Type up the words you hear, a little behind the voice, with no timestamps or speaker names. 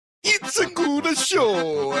It's a good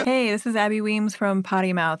show. Hey, this is Abby Weems from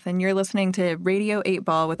Potty Mouth, and you're listening to Radio 8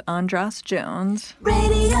 Ball with Andras Jones.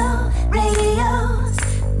 Radio 8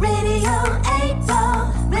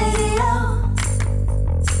 Ball, radio.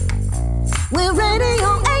 We're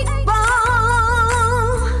Radio 8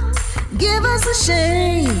 Ball. Give us a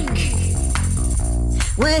shake.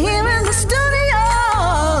 We're here in the studio.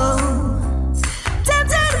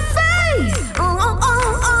 Tempted fate.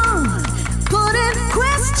 Putting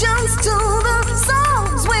questions to the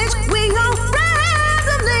songs which we all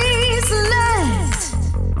randomly select.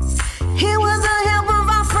 Here with the help of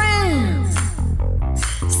our friends,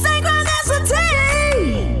 Synchronicity.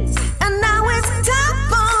 And now it's time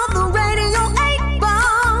for the Radio 8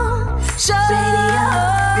 Ball Show. Radio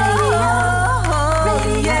 8 Ball.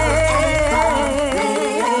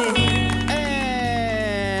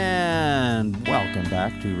 And welcome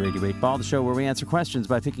back to Radio 8 Ball, the show where we answer questions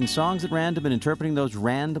by picking songs at random and interpreting those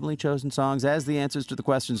randomly chosen songs as the answers to the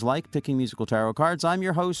questions, like picking musical tarot cards. I'm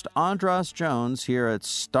your host, Andras Jones, here at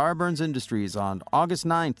Starburns Industries on August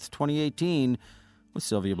 9th, 2018, with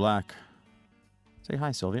Sylvia Black. Say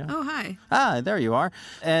hi, Sylvia. Oh, hi. Ah, there you are.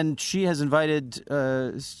 And she has invited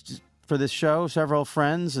for this show several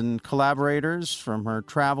friends and collaborators from her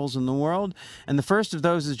travels in the world. And the first of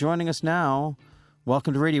those is joining us now.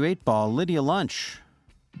 Welcome to Radio 8 Ball, Lydia Lunch.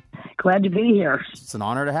 Glad to be here. It's an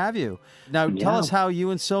honor to have you. Now, tell us how you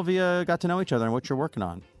and Sylvia got to know each other and what you're working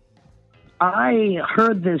on. I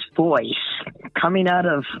heard this voice coming out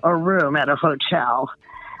of a room at a hotel,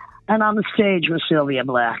 and on the stage was Sylvia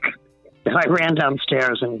Black. And I ran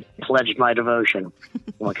downstairs and pledged my devotion.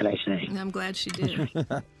 What can I say? I'm glad she did.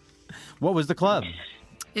 What was the club?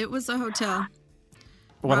 It was a hotel.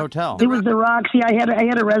 What hotel? It was the Roxy. I had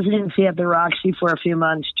a residency at the Roxy for a few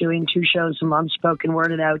months, doing 2 shows a month, spoken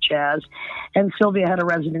word and out jazz. And Sylvia had a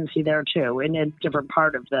residency there too, in a different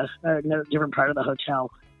part of the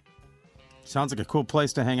hotel. Sounds like a cool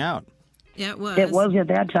place to hang out. Yeah, it was. It was at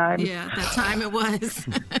that time. Yeah, at that time it was.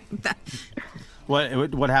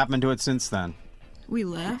 What happened to it since then? We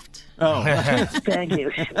left. Oh, Thank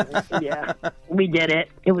you. Yeah, we did it.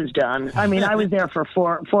 It was done. I mean, I was there for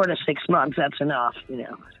 4 to 6 months. That's enough, you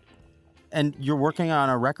know. and you're working on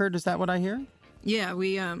a record? Is that what I hear? Yeah,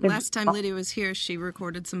 we last time Lydia was here, she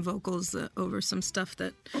recorded some vocals over some stuff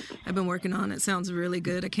that I've been working on. It sounds really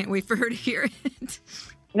good. I can't wait for her to hear it.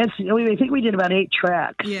 I think we did about 8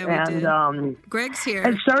 tracks. Yeah, we did. Greg's here. Hi,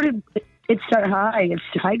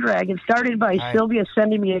 Greg. It started by Sylvia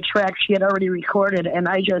sending me a track she had already recorded, and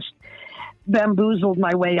I just bamboozled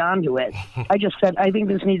my way onto it. I just said, I think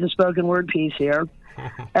this needs a spoken word piece here.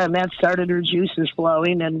 And that started her juices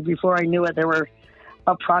flowing, and before I knew it, there were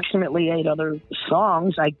approximately 8 other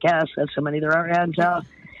songs, I guess. That's how many there are. And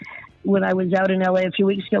when I was out in L.A. a few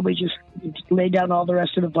weeks ago, we just laid down all the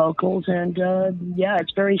rest of the vocals, and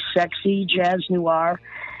it's very sexy, jazz noir,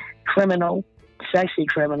 criminal. Sexy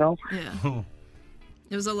criminal. Yeah.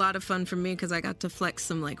 It was a lot of fun for me because I got to flex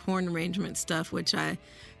some like horn arrangement stuff, which I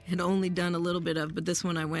had only done a little bit of, but this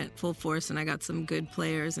one I went full force and I got some good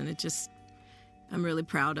players, and I'm really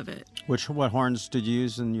proud of it. What horns did you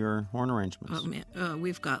use in your horn arrangements? Oh man,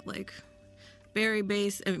 we've got like bari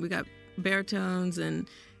bass, we got baritones, and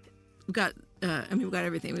we got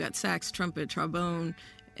everything. We got sax, trumpet, trombone,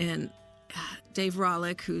 and Dave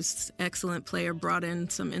Rollick, who's an excellent player, brought in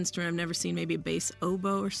some instrument I've never seen, maybe a bass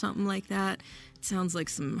oboe or something like that. It sounds like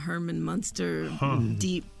some Herman Munster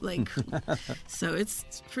deep, like. So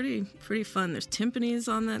it's pretty fun. There's timpanis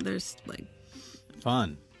on that. There's like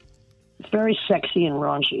Fun. It's very sexy and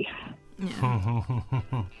raunchy.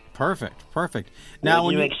 Yeah. Perfect. Now,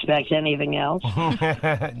 Would you expect anything else?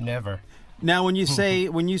 Never. Now, when you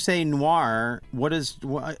say noir, what is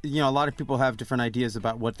a lot of people have different ideas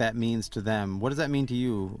about what that means to them. What does that mean to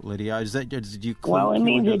you, Lydia? Well, it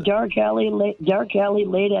means a dark alley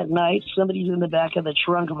late at night. Somebody's in the back of the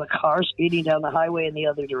trunk of a car speeding down the highway in the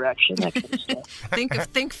other direction. That kind of stuff.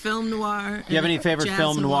 think film noir. Do you have any favorite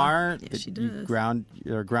film noir? Yeah, she does. Ground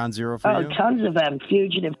zero for you? Oh, tons of them.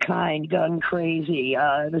 Fugitive Kind, Gun Crazy,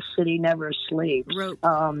 The City Never Sleeps.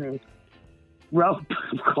 Rope,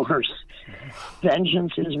 of course.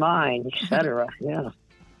 Vengeance is Mine, etc. Yeah.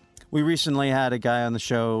 We recently had a guy on the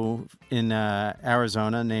show in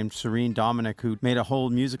Arizona named Serene Dominic who made a whole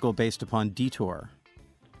musical based upon Detour,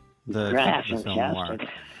 the film noir.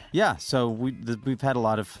 Yeah, so we've had a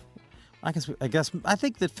lot of. I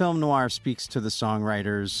think that film noir speaks to the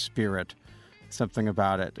songwriter's spirit. Something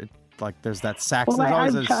about it. Like there's that sax. Well, there's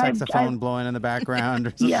always a saxophone blowing in the background.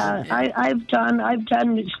 Or yeah, I've done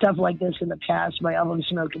stuff like this in the past. My album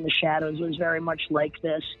Smoke in the Shadows was very much like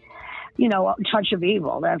this. Touch of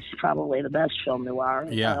Evil. That's probably the best film noir.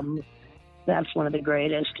 Yeah. That's one of the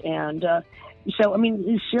greatest. And so, I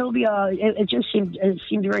mean, Sylvia, it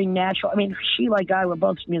seemed very natural. I mean, she, like I, were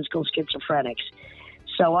both musical schizophrenics.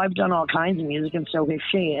 So I've done all kinds of music, and so has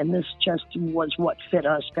she. And this just was what fit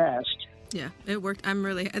us best. Yeah, it worked.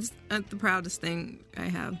 It's the proudest thing I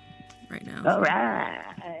have right now. All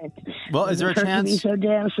right. Well, is there a chance? To be so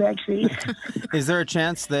damn sexy. Is there a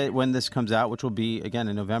chance that when this comes out, which will be again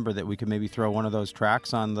in November, that we could maybe throw one of those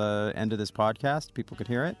tracks on the end of this podcast? People could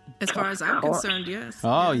hear it. As far as I'm concerned, yes.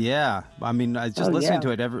 Oh yeah. I mean, I just listening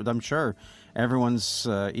to it. I'm sure everyone's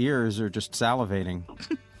ears are just salivating.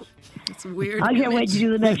 It's weird. I can't wait to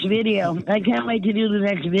do the next video. Which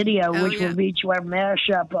will be to our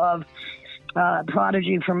mashup of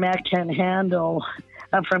Prodigy from Mac 10 Handle.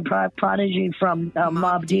 From Prodigy from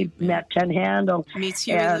Mobb Deep, Mac 10 Handle. Meets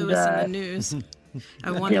Huey Lewis in the News.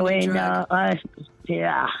 I want a new drug.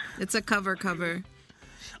 Yeah. It's a cover.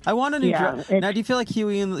 I want a new drug. Now, do you feel like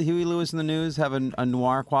Huey Lewis in the News have a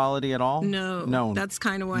noir quality at all? No. That's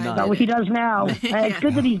kind of why I did he does now. It's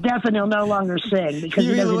good that he's deaf and he'll no longer sing. Because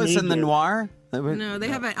Huey Lewis in the noir? No, they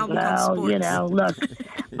have an album called Sports. Look,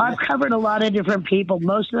 I've covered a lot of different people.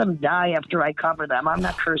 Most of them die after I cover them. I'm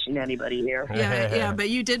not cursing anybody here. Yeah, but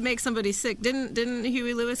you did make somebody sick. Didn't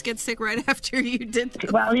Huey Lewis get sick right after you did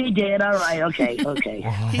that? Well, he did. All right. Okay.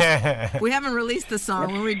 We haven't released the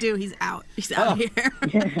song. When we do, he's out. He's out here.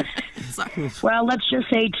 Sorry. Well, let's just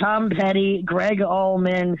say Tom Petty, Greg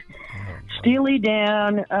Allman, Steely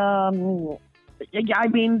Dan. I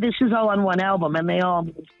mean, this is all on one album, and they all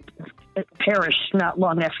perished not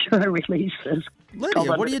long after I released this. Lydia,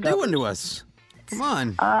 what are you doing to us? Come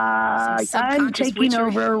on. I'm taking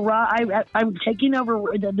over. I'm taking over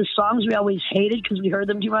the songs we always hated because we heard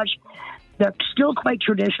them too much. They're still quite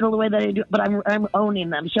traditional the way that I do, but I'm owning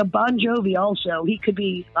them. So Bon Jovi also, he could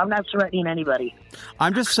be. I'm not threatening anybody.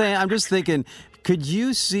 I'm just thinking. Could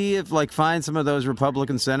you see if find some of those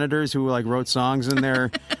Republican senators who wrote songs in their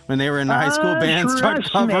when they were in high school bands start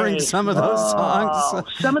covering some of those songs?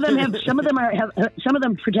 Some of them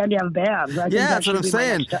pretend to have bands. I think that's what I'm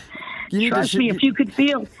saying. Trust me, if you could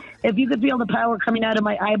feel the power coming out of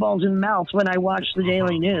my eyeballs and mouth when I watch the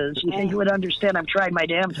Daily News, you think you would understand I've tried my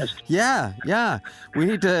damnedest. Yeah. We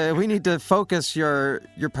need to focus your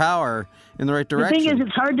power in the right direction. The thing is,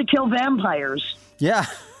 it's hard to kill vampires. Yeah.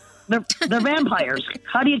 They're vampires.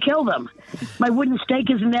 How do you kill them? My wooden stake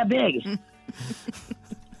isn't that big.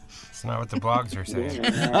 That's not what the blogs are saying.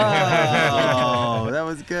 Oh, that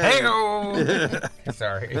was good. Hey-o!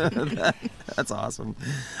 Sorry. That's awesome.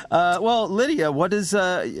 Well, Lydia, what is?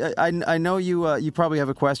 I know you probably have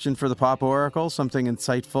a question for the Pop Oracle, something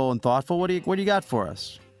insightful and thoughtful. What do you got for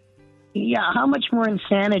us? Yeah, how much more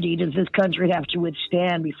insanity does this country have to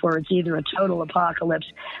withstand before it's either a total apocalypse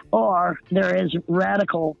or there is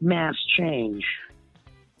radical mass change?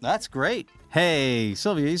 That's great. Hey,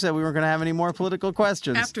 Sylvia, you said we weren't going to have any more political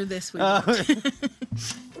questions. After this, we will.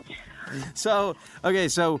 So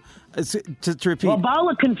to repeat. Well, Ball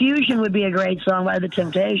of Confusion would be a great song by The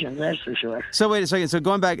Temptations, that's for sure. So wait a second. So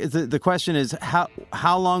going back, the question is,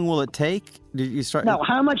 how long will it take? Did you start? No,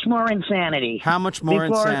 how much more insanity? How much more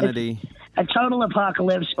insanity? A total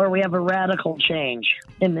apocalypse, or we have a radical change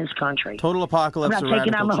in this country. Total apocalypse. I'm not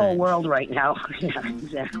taking on the whole world right now. Yeah,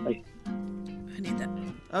 exactly. I need that.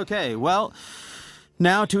 Okay, well,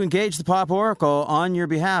 now to engage the Pop Oracle on your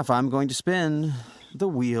behalf, I'm going to spin the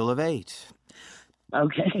Wheel of 8.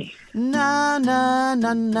 Okay. Na, na,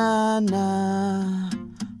 na, na, na,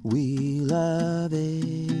 Wheel of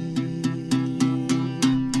 8.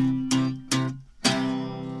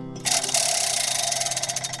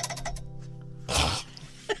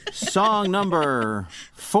 Song number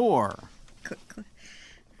 4,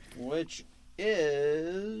 which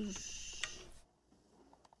is...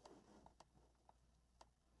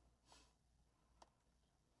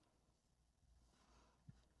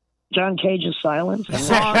 John Cage's Silence.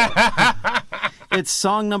 It's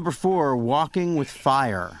song number 4, Walking with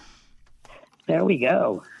Fire. There we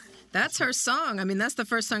go. That's her song. I mean, that's the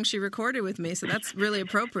first song she recorded with me, so that's really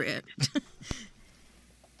appropriate.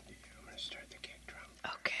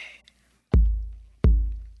 Okay.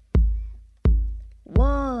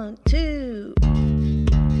 1, 2.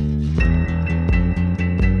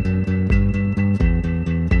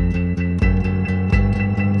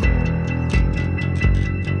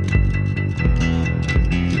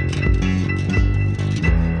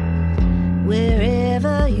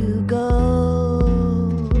 Wherever you go,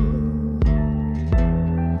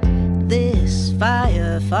 this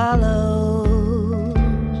fire follows,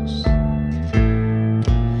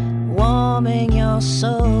 warming your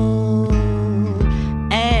soul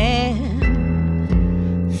and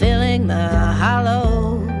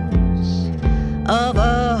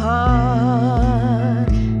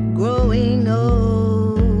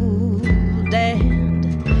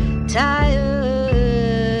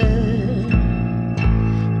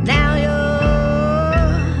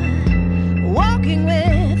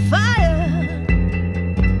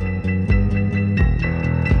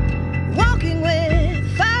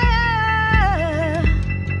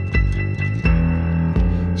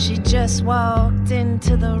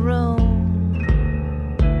into the room.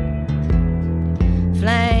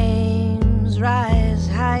 Flames rise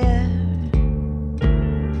higher.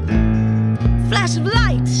 Flash of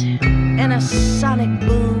light and a sonic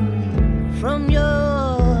boom from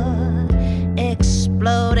your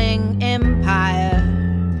exploding empire,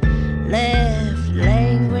 left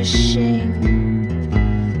languishing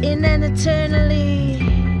in an eternally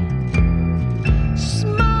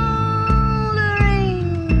smoldering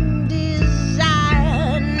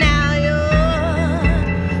desire. Now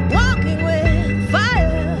you're walking with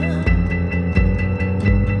fire,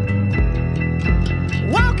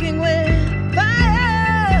 walking with fire,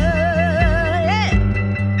 yeah.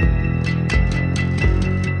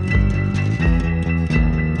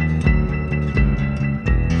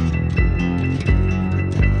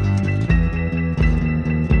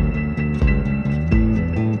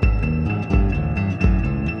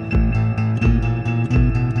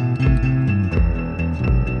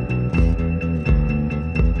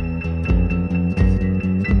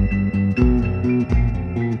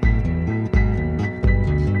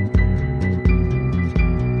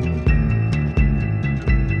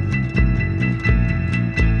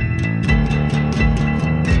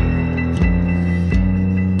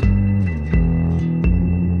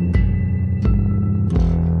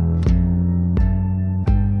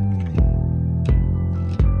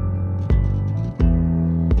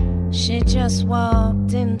 She just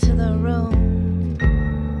walked into the room.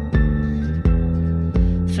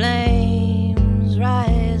 Flames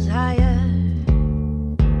rise higher.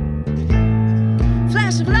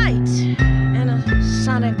 Flash of light and a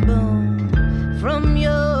sonic boom from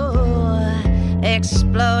your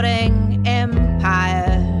exploding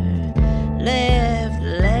empire, left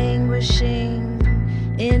languishing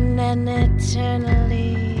in an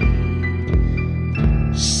eternally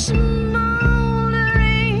smoldering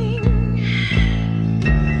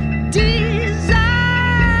desire,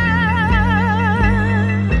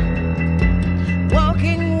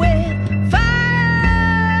 walking with fire,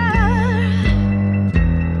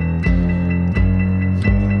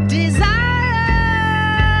 desire,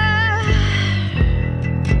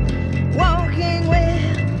 walking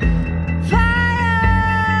with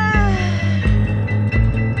fire,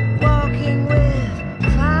 walking with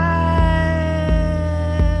fire.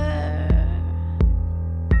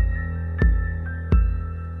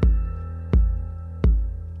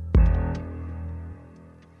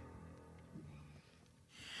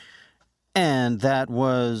 And that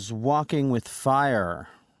was Walking with Fire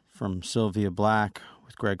from Sylvia Black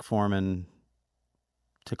with Greg Foreman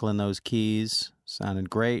tickling those keys. Sounded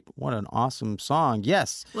great. What an awesome song.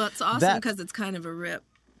 Yes. Well, it's awesome That- because it's kind of a rip.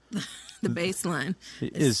 The bass line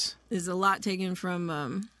is a lot taken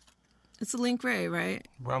from it's a Link Ray, right?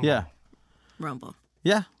 Rumble. yeah. Rumble.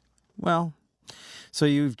 Yeah. Well, so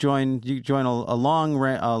you join a long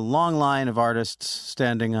line of artists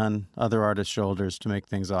standing on other artists' shoulders to make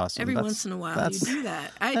things awesome. Every once in a while you do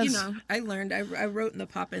that. I learned. I wrote in the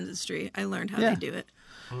pop industry. I learned how Yeah. they do it.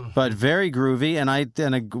 But very groovy,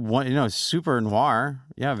 and super noir.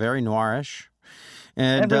 Yeah, very noirish.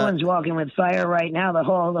 And Everyone's walking with fire right now. The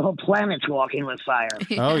whole planet's walking with fire,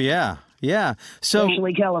 oh yeah, yeah. So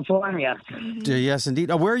especially California. yes, indeed.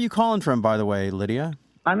 Where are you calling from, by the way, Lydia?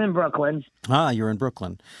 I'm in Brooklyn. Ah, you're in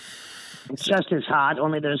Brooklyn. It's just as hot,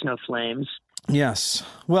 only there's no flames. Yes.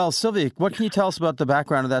 Well, Sylvia, what can you tell us about the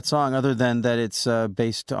background of that song, other than that it's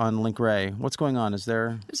based on Link Ray? What's going on? Is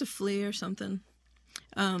there? There's a flea or something.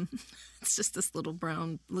 It's just this little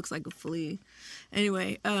brown, looks like a flea.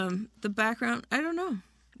 Anyway, the background, I don't know.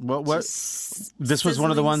 What? Just This was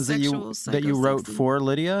one of the ones that sexual you wrote psycho-sexy. for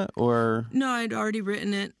Lydia, or No, I'd already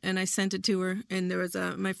written it and I sent it to her. And there was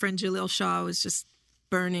my friend Jaleel Shaw was just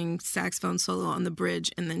burning saxophone solo on the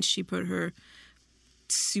bridge, and then she put her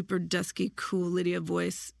super dusky, cool Lydia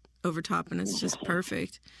voice over top, and it's just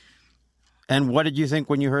perfect. And what did you think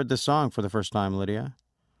when you heard this song for the first time, Lydia?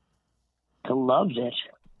 I loved it.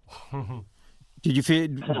 Did you feel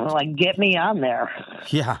Like, get me on there.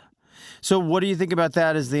 Yeah. So what do you think about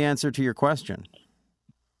that as the answer to your question?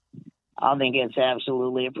 I think it's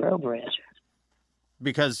absolutely appropriate.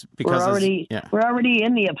 Because we're already yeah. we're already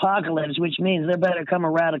in the apocalypse, which means there better come a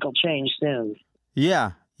radical change soon.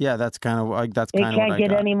 Yeah, that's kind of It what can't I get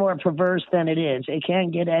got. any more perverse than it is. It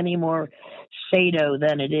can't get any more sado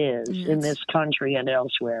than it is in this country and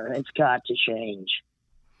elsewhere. It's got to change.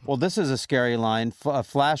 Well, this is a scary line. A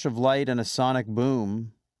flash of light and a sonic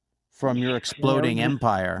boom from your exploding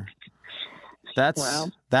empire. That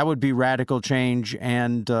would be radical change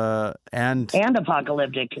and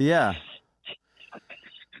apocalyptic. Yeah.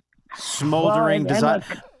 Smoldering desire.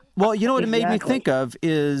 Well, you know what it made me think of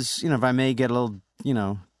is, if I may get a little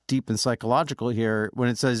deep and psychological here when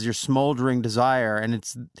it says your smoldering desire, and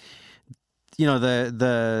it's,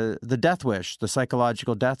 the death wish, the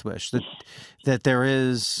psychological death wish that there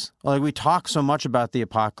is, like, we talk so much about the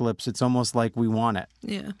apocalypse, it's almost like we want it.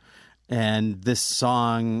 Yeah. And this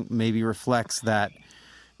song maybe reflects that.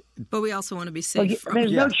 But we also want to be safe from it.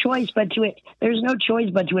 There's no choice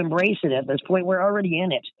but to embrace it at this point. We're already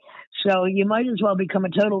in it. So you might as well become a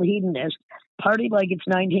total hedonist, party like it's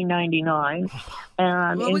 1999,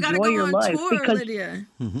 and enjoy your life. Tour, because, Lydia.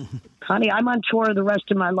 honey, I'm on tour the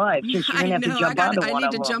rest of my life. Just you're gonna have to jump onto one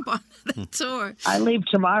of them. I need to jump on that tour. I leave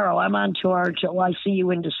tomorrow. I'm on tour till I see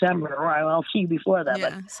you in December, or I'll see you before that.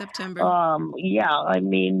 Yeah, but, September. I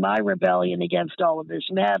mean, my rebellion against all of this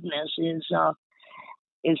madness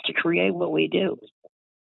is to create what we do.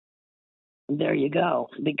 There you go.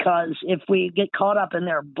 Because if we get caught up in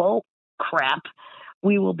their bull crap,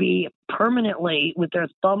 we will be permanently with their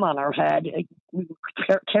thumb on our head,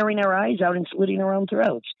 tearing our eyes out and slitting our own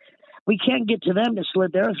throats. We can't get to them to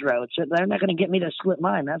slit their throats. They're not going to get me to slit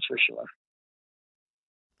mine, that's for sure.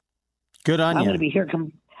 Good on you. I'm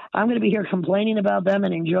going to be here complaining about them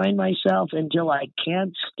and enjoying myself until I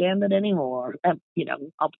can't stand it anymore.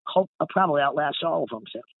 I'll probably outlast all of them.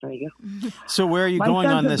 So there you go. So where are you going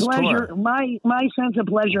on this tour? My sense of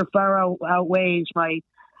pleasure far outweighs my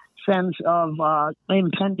sense of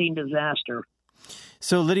impending disaster.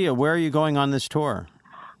 So Lydia, where are you going on this tour?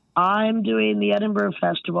 I'm doing the Edinburgh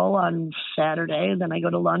Festival on Saturday. Then I go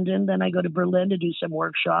to London. Then I go to Berlin to do some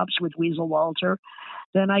workshops with Weasel Walter.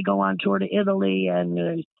 Then I go on tour to Italy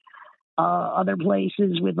and other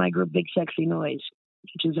places with my group Big Sexy Noise,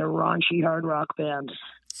 which is a raunchy hard rock band.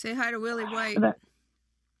 Say hi to Willie White.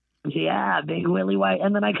 Yeah, Big Willie White.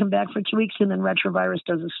 And then I come back for 2 weeks, and then Retrovirus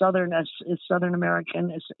does a Southern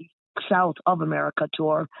American, South of America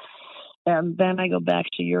tour. And then I go back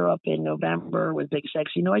to Europe in November with Big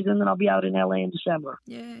Sexy Noise, and then I'll be out in LA in December.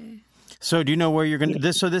 Yay. So do you know where you're going to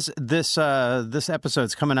this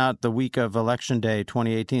episode's coming out the week of Election Day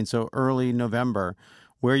 2018, so early November.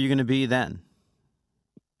 Where are you going to be then?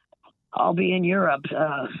 I'll be in Europe.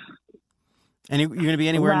 And you're going to be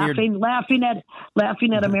anywhere laughing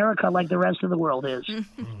at America like the rest of the world is.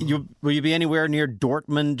 Will you be anywhere near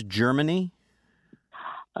Dortmund, Germany?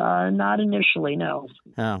 Not initially, no.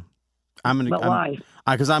 Oh. Why?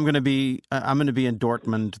 Because I'm going to be in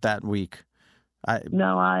Dortmund that week.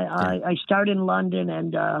 I start in London,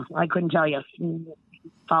 and I couldn't tell you.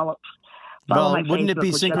 Follow my wouldn't Facebook, it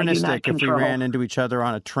be synchronistic if we ran into each other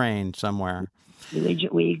on a train somewhere?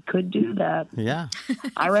 We could do that. Yeah.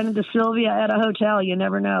 I ran into Sylvia at a hotel. You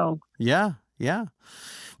never know. Yeah.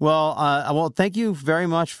 Well, thank you very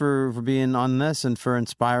much for being on this and for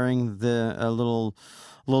inspiring a little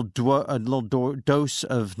dose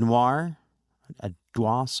of noir. A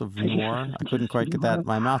dose of noir. I couldn't quite get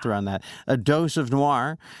my mouth around that. A dose of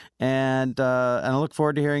noir, and I look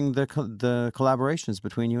forward to hearing the collaborations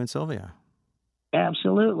between you and Sylvia.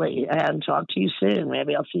 Absolutely, and talk to you soon.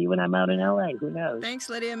 Maybe I'll see you when I'm out in LA. Who knows? Thanks,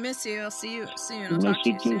 Lydia. Miss you. I'll see you soon. Miss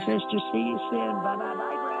you too, sister. See you soon. Bye, Greg.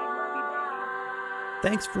 Love you.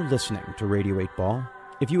 Thanks for listening to Radio 8 Ball.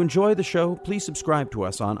 If you enjoy the show, please subscribe to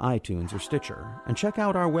us on iTunes or Stitcher, and check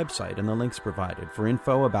out our website and the links provided for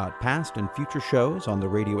info about past and future shows on the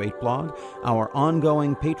Radio 8 blog, our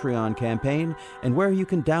ongoing Patreon campaign, and where you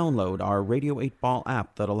can download our Radio 8 Ball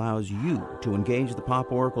app that allows you to engage the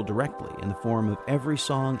Pop Oracle directly in the form of every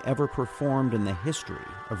song ever performed in the history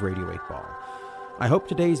of Radio 8 Ball. I hope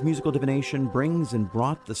today's musical divination brings and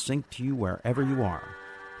brought the sync to you wherever you are.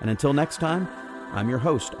 And until next time, I'm your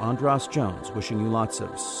host, Andras Jones, wishing you lots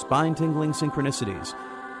of spine-tingling synchronicities,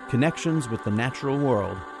 connections with the natural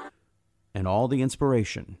world, and all the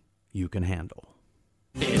inspiration you can handle.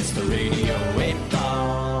 It's the Radio 8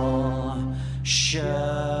 Ball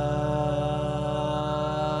Show.